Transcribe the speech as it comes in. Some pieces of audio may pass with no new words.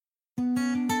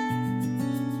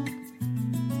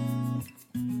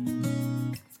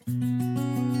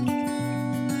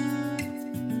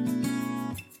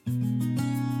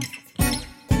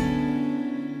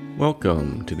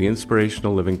Welcome to the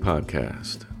Inspirational Living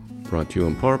Podcast, brought to you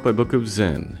in part by Book of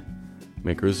Zen,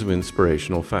 makers of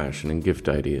inspirational fashion and gift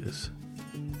ideas.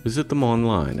 Visit them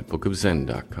online at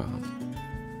bookofzen.com.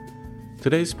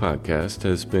 Today's podcast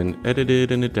has been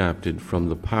edited and adapted from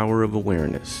The Power of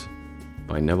Awareness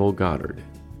by Neville Goddard,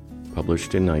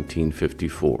 published in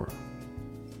 1954.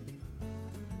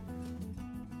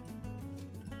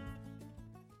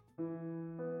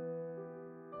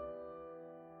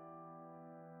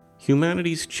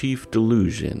 Humanity's chief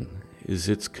delusion is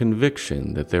its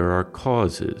conviction that there are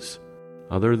causes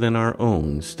other than our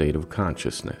own state of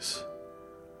consciousness.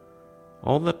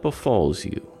 All that befalls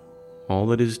you, all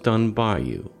that is done by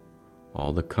you,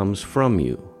 all that comes from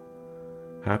you,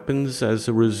 happens as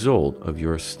a result of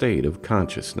your state of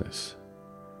consciousness.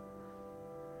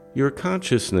 Your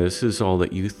consciousness is all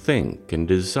that you think and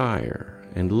desire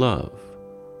and love,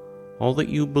 all that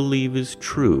you believe is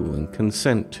true and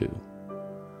consent to.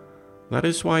 That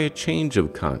is why a change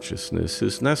of consciousness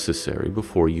is necessary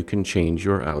before you can change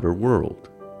your outer world.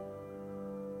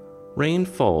 Rain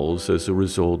falls as a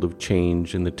result of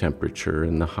change in the temperature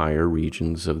in the higher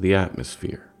regions of the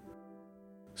atmosphere.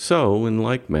 So, in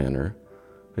like manner,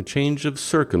 a change of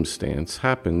circumstance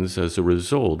happens as a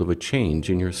result of a change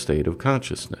in your state of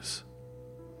consciousness.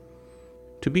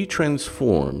 To be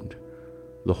transformed,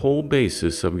 the whole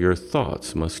basis of your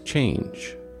thoughts must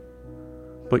change.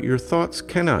 But your thoughts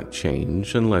cannot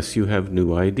change unless you have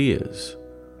new ideas,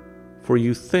 for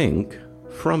you think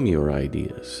from your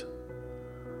ideas.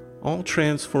 All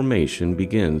transformation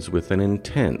begins with an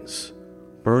intense,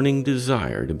 burning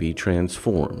desire to be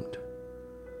transformed.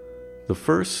 The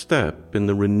first step in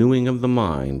the renewing of the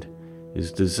mind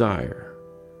is desire.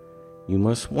 You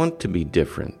must want to be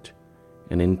different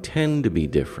and intend to be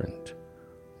different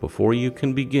before you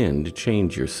can begin to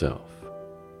change yourself.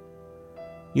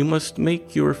 You must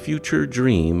make your future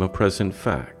dream a present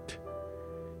fact.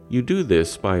 You do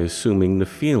this by assuming the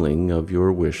feeling of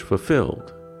your wish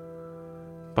fulfilled.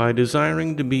 By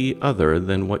desiring to be other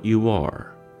than what you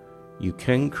are, you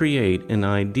can create an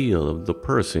ideal of the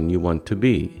person you want to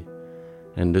be,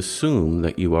 and assume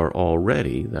that you are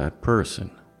already that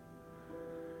person.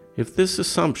 If this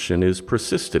assumption is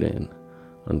persisted in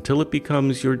until it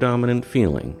becomes your dominant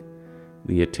feeling,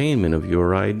 the attainment of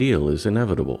your ideal is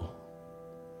inevitable.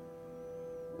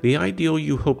 The ideal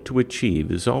you hope to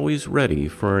achieve is always ready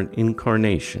for an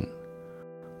incarnation,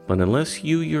 but unless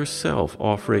you yourself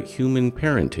offer it human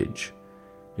parentage,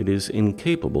 it is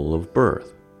incapable of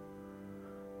birth.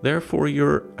 Therefore,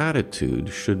 your attitude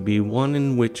should be one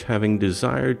in which, having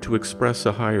desired to express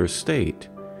a higher state,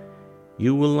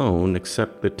 you alone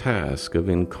accept the task of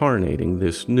incarnating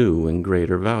this new and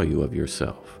greater value of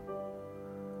yourself.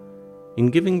 In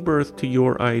giving birth to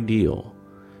your ideal,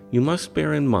 you must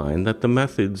bear in mind that the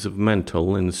methods of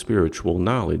mental and spiritual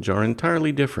knowledge are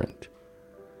entirely different.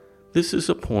 This is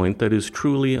a point that is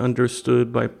truly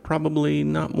understood by probably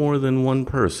not more than one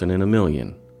person in a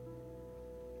million.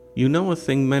 You know a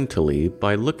thing mentally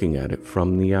by looking at it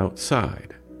from the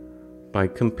outside, by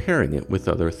comparing it with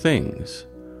other things,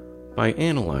 by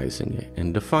analyzing it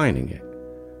and defining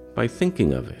it, by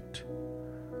thinking of it,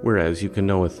 whereas you can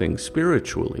know a thing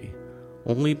spiritually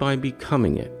only by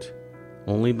becoming it,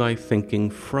 only by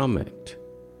thinking from it.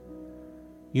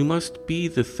 You must be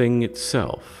the thing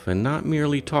itself and not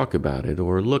merely talk about it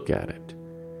or look at it.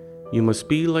 You must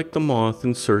be like the moth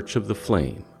in search of the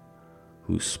flame,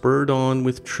 who, spurred on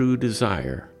with true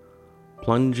desire,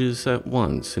 plunges at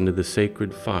once into the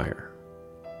sacred fire,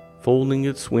 folding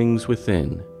its wings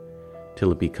within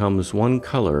till it becomes one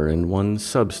color and one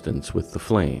substance with the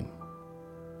flame.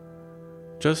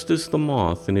 Just as the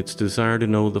moth in its desire to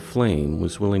know the flame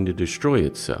was willing to destroy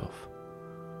itself,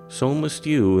 so must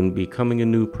you, in becoming a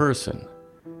new person,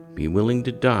 be willing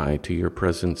to die to your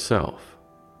present self.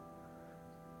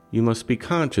 You must be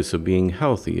conscious of being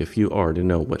healthy if you are to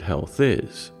know what health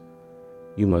is.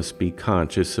 You must be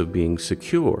conscious of being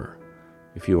secure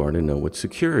if you are to know what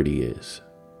security is.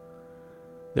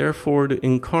 Therefore, to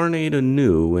incarnate a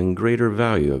new and greater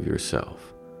value of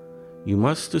yourself, you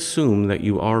must assume that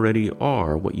you already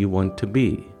are what you want to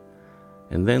be,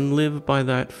 and then live by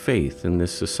that faith in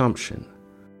this assumption,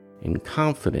 in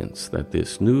confidence that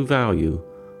this new value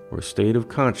or state of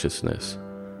consciousness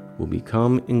will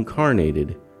become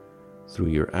incarnated through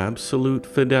your absolute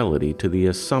fidelity to the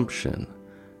assumption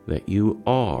that you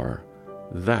are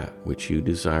that which you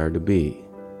desire to be.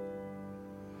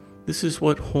 This is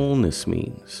what wholeness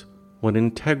means, what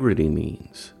integrity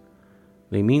means.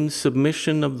 They mean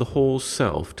submission of the whole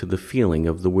self to the feeling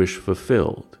of the wish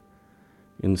fulfilled,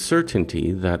 in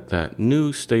certainty that that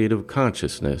new state of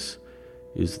consciousness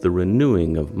is the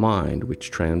renewing of mind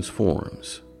which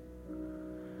transforms.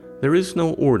 There is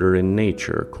no order in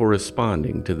nature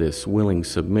corresponding to this willing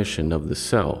submission of the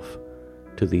self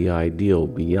to the ideal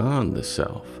beyond the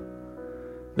self.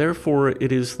 Therefore,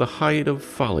 it is the height of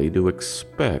folly to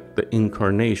expect the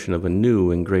incarnation of a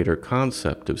new and greater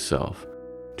concept of self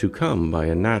to come by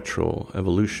a natural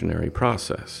evolutionary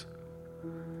process.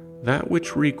 That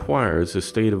which requires a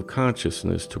state of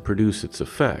consciousness to produce its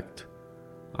effect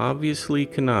obviously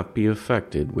cannot be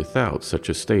effected without such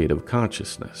a state of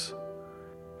consciousness.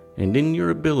 And in your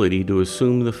ability to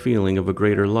assume the feeling of a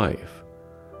greater life,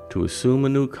 to assume a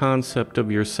new concept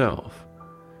of yourself,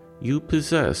 you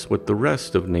possess what the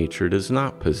rest of nature does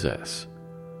not possess: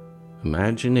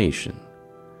 imagination,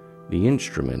 the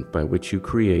instrument by which you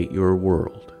create your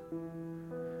world.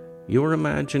 Your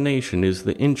imagination is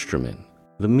the instrument,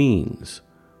 the means,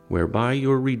 whereby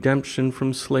your redemption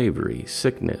from slavery,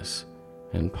 sickness,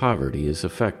 and poverty is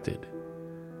effected.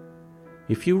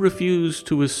 If you refuse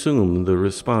to assume the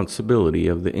responsibility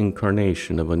of the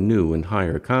incarnation of a new and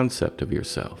higher concept of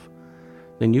yourself,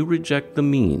 then you reject the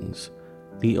means,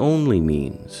 the only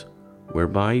means,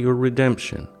 whereby your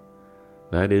redemption,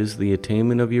 that is, the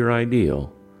attainment of your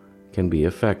ideal, can be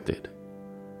effected.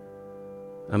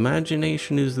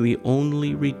 Imagination is the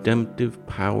only redemptive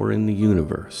power in the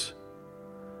universe.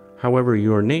 However,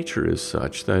 your nature is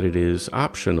such that it is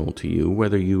optional to you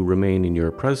whether you remain in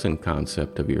your present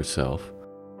concept of yourself,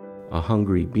 a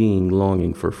hungry being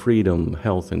longing for freedom,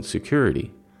 health, and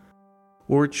security,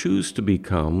 or choose to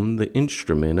become the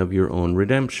instrument of your own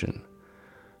redemption,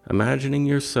 imagining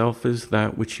yourself as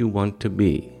that which you want to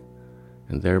be,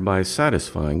 and thereby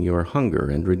satisfying your hunger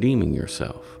and redeeming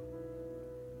yourself.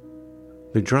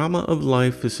 The drama of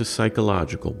life is a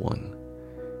psychological one,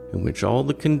 in which all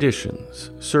the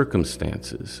conditions,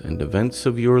 circumstances, and events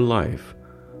of your life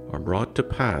are brought to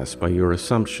pass by your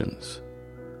assumptions.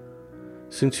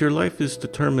 Since your life is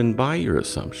determined by your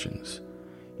assumptions,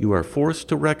 you are forced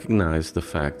to recognize the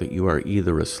fact that you are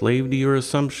either a slave to your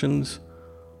assumptions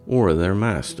or their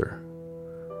master.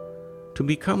 To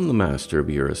become the master of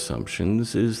your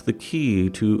assumptions is the key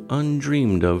to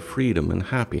undreamed of freedom and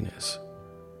happiness.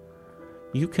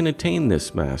 You can attain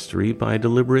this mastery by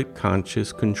deliberate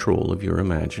conscious control of your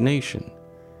imagination.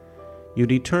 You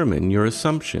determine your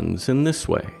assumptions in this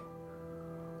way.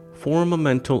 Form a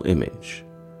mental image,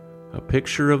 a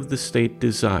picture of the state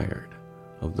desired,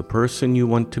 of the person you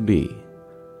want to be.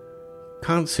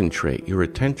 Concentrate your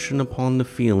attention upon the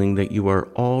feeling that you are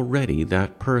already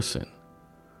that person.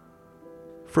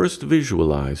 First,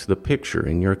 visualize the picture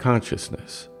in your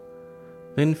consciousness.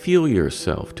 Then feel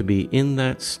yourself to be in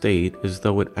that state as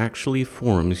though it actually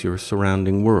forms your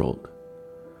surrounding world.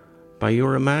 By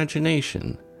your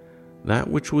imagination, that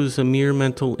which was a mere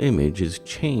mental image is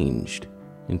changed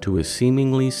into a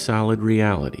seemingly solid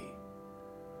reality.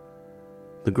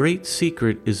 The great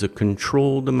secret is a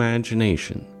controlled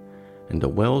imagination and a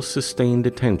well-sustained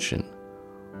attention,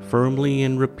 firmly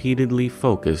and repeatedly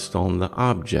focused on the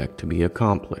object to be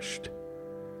accomplished.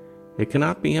 It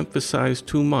cannot be emphasized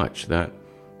too much that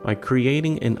by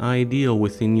creating an ideal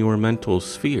within your mental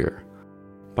sphere,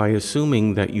 by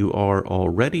assuming that you are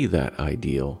already that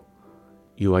ideal,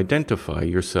 you identify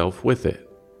yourself with it,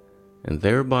 and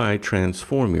thereby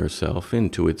transform yourself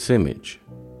into its image.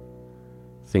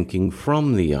 Thinking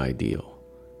from the ideal,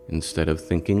 instead of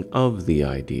thinking of the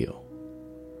ideal.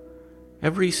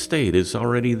 Every state is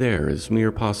already there as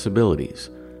mere possibilities,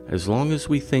 as long as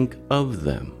we think of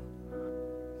them,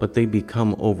 but they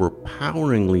become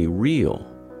overpoweringly real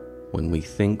when we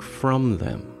think from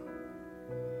them.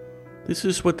 This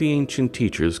is what the ancient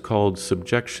teachers called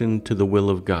subjection to the will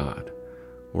of God,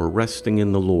 or resting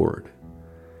in the Lord.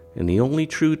 And the only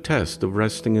true test of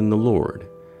resting in the Lord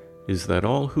is that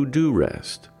all who do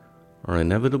rest are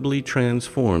inevitably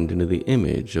transformed into the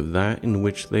image of that in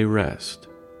which they rest,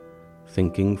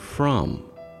 thinking from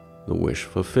the wish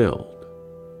fulfilled.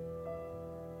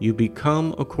 You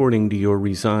become according to your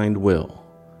resigned will,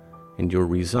 and your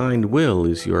resigned will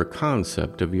is your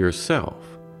concept of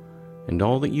yourself, and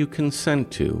all that you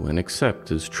consent to and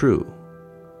accept as true.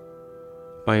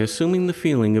 By assuming the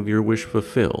feeling of your wish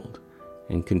fulfilled,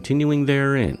 and continuing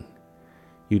therein,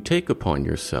 you take upon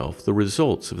yourself the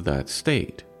results of that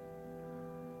state.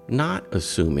 Not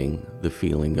assuming the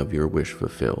feeling of your wish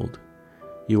fulfilled,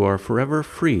 you are forever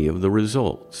free of the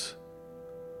results.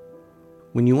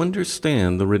 When you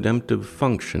understand the redemptive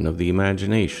function of the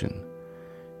imagination,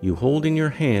 you hold in your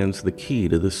hands the key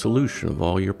to the solution of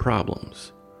all your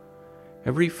problems.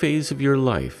 Every phase of your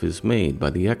life is made by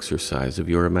the exercise of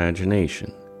your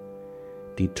imagination.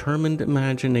 Determined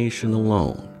imagination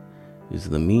alone is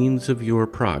the means of your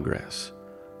progress,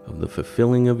 of the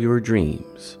fulfilling of your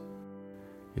dreams.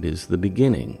 It is the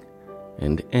beginning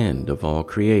and end of all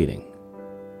creating.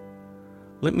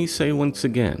 Let me say once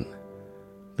again,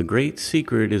 the great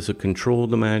secret is a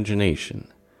controlled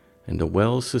imagination and a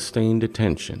well-sustained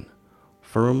attention,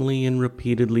 firmly and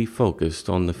repeatedly focused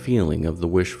on the feeling of the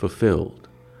wish fulfilled,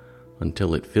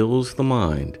 until it fills the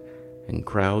mind and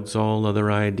crowds all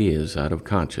other ideas out of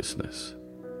consciousness.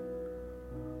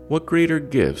 What greater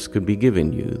gifts could be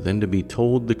given you than to be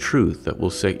told the truth that will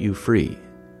set you free?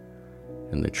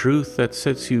 And the truth that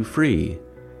sets you free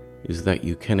is that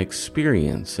you can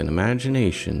experience in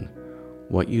imagination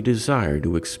what you desire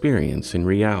to experience in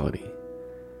reality.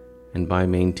 And by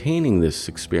maintaining this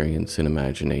experience in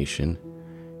imagination,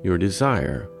 your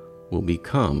desire will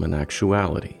become an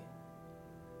actuality.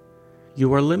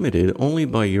 You are limited only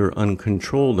by your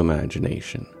uncontrolled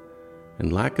imagination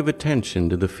and lack of attention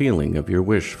to the feeling of your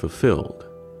wish fulfilled.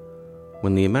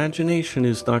 When the imagination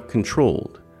is not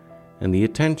controlled and the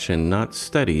attention not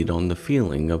steadied on the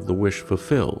feeling of the wish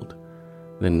fulfilled,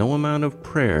 then no amount of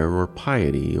prayer or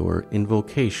piety or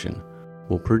invocation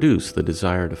will produce the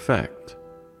desired effect.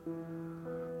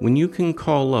 When you can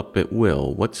call up at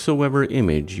will whatsoever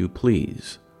image you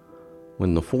please,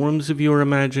 when the forms of your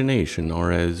imagination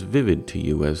are as vivid to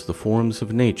you as the forms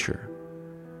of nature,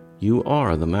 you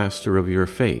are the master of your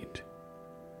fate.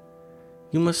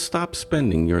 You must stop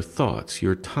spending your thoughts,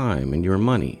 your time, and your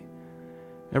money.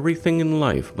 Everything in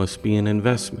life must be an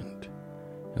investment,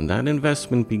 and that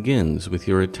investment begins with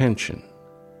your attention.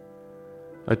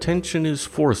 Attention is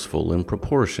forceful in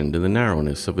proportion to the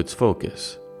narrowness of its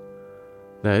focus.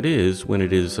 That is, when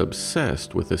it is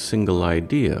obsessed with a single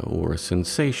idea or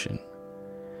sensation.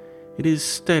 It is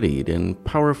steadied and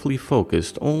powerfully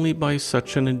focused only by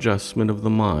such an adjustment of the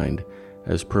mind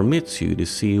as permits you to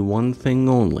see one thing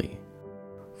only,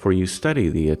 for you steady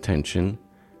the attention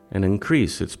and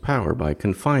increase its power by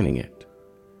confining it.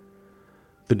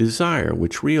 The desire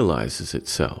which realizes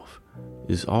itself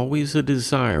is always a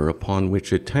desire upon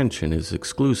which attention is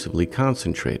exclusively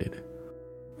concentrated,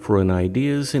 for an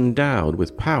idea is endowed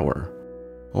with power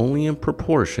only in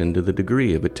proportion to the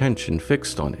degree of attention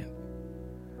fixed on it.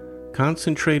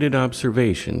 Concentrated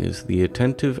observation is the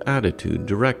attentive attitude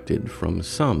directed from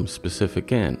some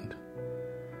specific end.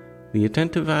 The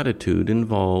attentive attitude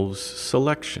involves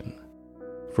selection,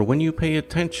 for when you pay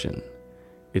attention,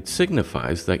 it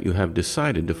signifies that you have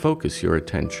decided to focus your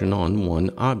attention on one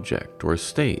object or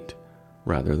state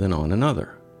rather than on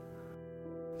another.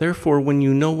 Therefore, when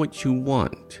you know what you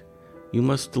want, you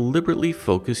must deliberately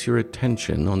focus your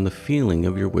attention on the feeling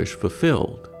of your wish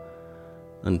fulfilled,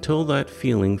 until that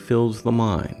feeling fills the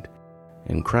mind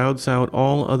and crowds out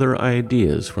all other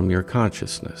ideas from your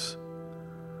consciousness.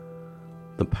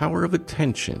 The power of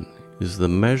attention is the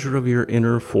measure of your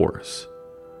inner force.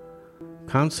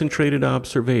 Concentrated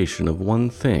observation of one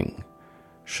thing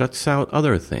shuts out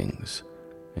other things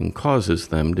and causes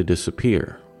them to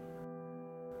disappear.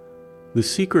 The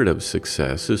secret of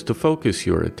success is to focus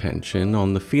your attention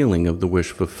on the feeling of the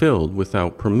wish fulfilled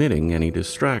without permitting any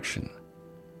distraction.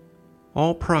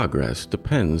 All progress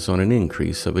depends on an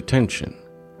increase of attention.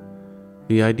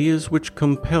 The ideas which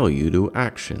compel you to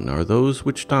action are those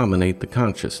which dominate the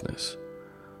consciousness,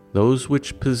 those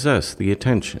which possess the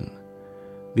attention.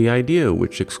 The idea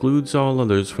which excludes all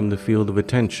others from the field of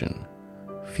attention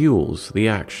fuels the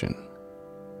action.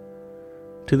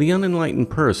 To the unenlightened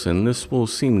person, this will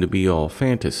seem to be all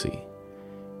fantasy,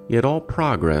 yet all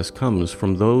progress comes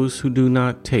from those who do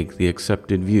not take the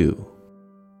accepted view,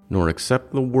 nor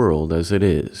accept the world as it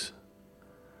is.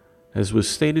 As was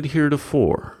stated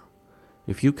heretofore,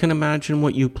 if you can imagine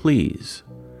what you please,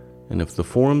 and if the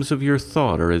forms of your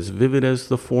thought are as vivid as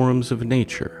the forms of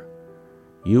nature,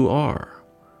 you are,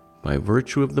 by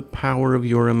virtue of the power of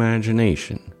your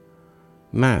imagination,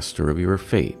 master of your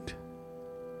fate.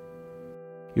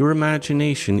 Your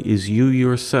imagination is you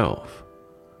yourself,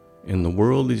 and the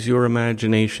world as your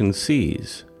imagination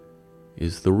sees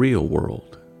is the real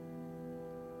world.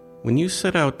 When you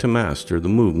set out to master the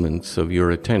movements of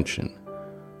your attention,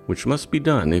 which must be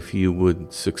done if you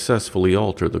would successfully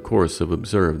alter the course of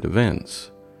observed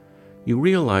events, you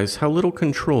realize how little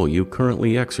control you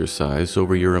currently exercise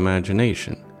over your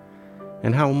imagination,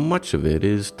 and how much of it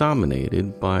is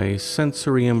dominated by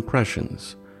sensory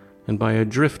impressions and by a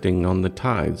drifting on the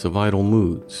tides of idle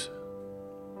moods.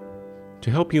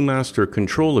 To help you master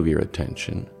control of your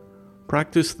attention,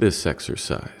 practice this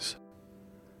exercise.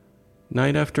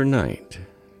 Night after night,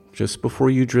 just before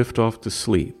you drift off to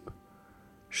sleep,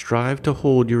 strive to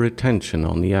hold your attention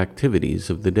on the activities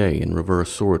of the day in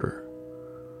reverse order.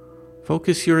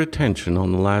 Focus your attention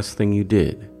on the last thing you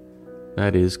did,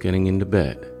 that is, getting into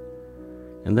bed.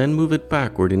 and then move it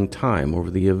backward in time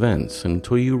over the events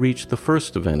until you reach the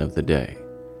first event of the day,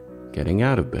 getting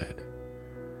out of bed.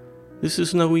 This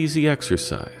is no easy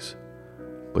exercise,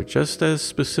 but just as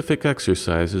specific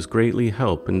exercises greatly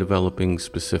help in developing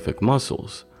specific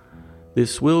muscles,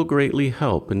 this will greatly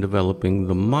help in developing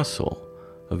the muscle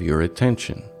of your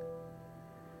attention.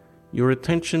 Your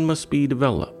attention must be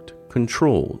developed,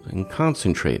 controlled, and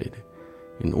concentrated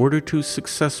in order to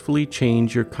successfully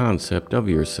change your concept of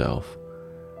yourself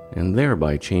and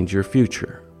thereby change your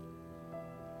future.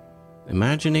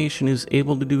 Imagination is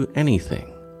able to do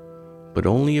anything, but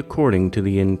only according to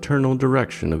the internal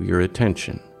direction of your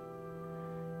attention.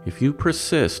 If you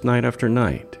persist night after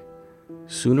night,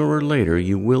 sooner or later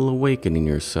you will awaken in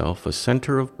yourself a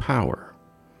center of power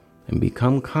and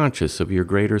become conscious of your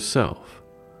greater self,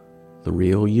 the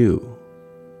real you.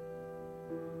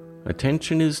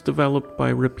 Attention is developed by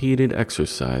repeated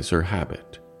exercise or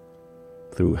habit.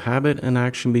 Through habit, an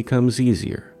action becomes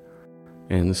easier,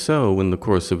 and so, in the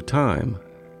course of time,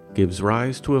 gives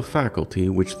rise to a faculty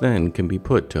which then can be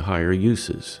put to higher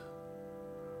uses.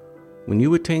 When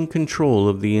you attain control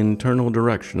of the internal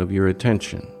direction of your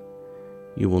attention,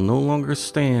 you will no longer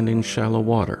stand in shallow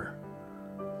water,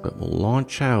 but will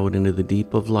launch out into the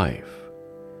deep of life.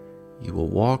 You will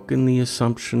walk in the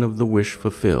assumption of the wish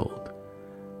fulfilled,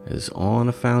 as on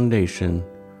a foundation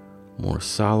more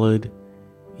solid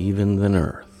even than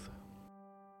earth.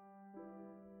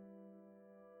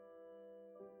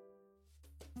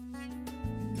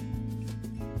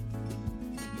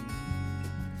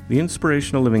 The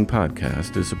Inspirational Living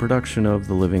Podcast is a production of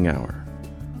The Living Hour.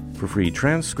 For free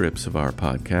transcripts of our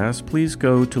podcast, please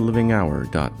go to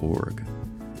livinghour.org.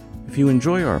 If you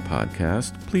enjoy our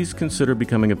podcast, please consider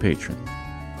becoming a patron.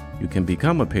 You can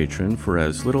become a patron for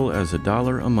as little as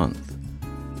 $1 a month,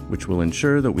 which will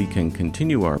ensure that we can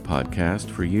continue our podcast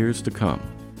for years to come.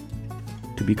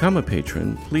 To become a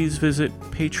patron, please visit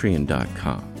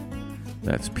patreon.com.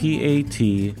 That's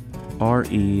patreon.com.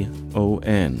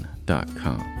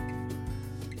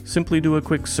 Simply do a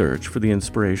quick search for the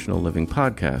Inspirational Living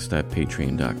Podcast at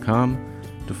patreon.com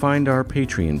to find our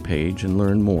Patreon page and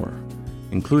learn more,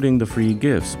 including the free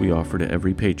gifts we offer to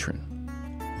every patron.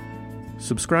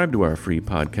 Subscribe to our free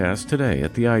podcast today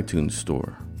at the iTunes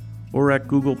Store, or at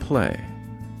Google Play,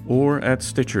 or at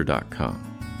Stitcher.com.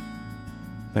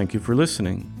 Thank you for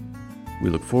listening. We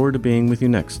look forward to being with you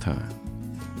next time.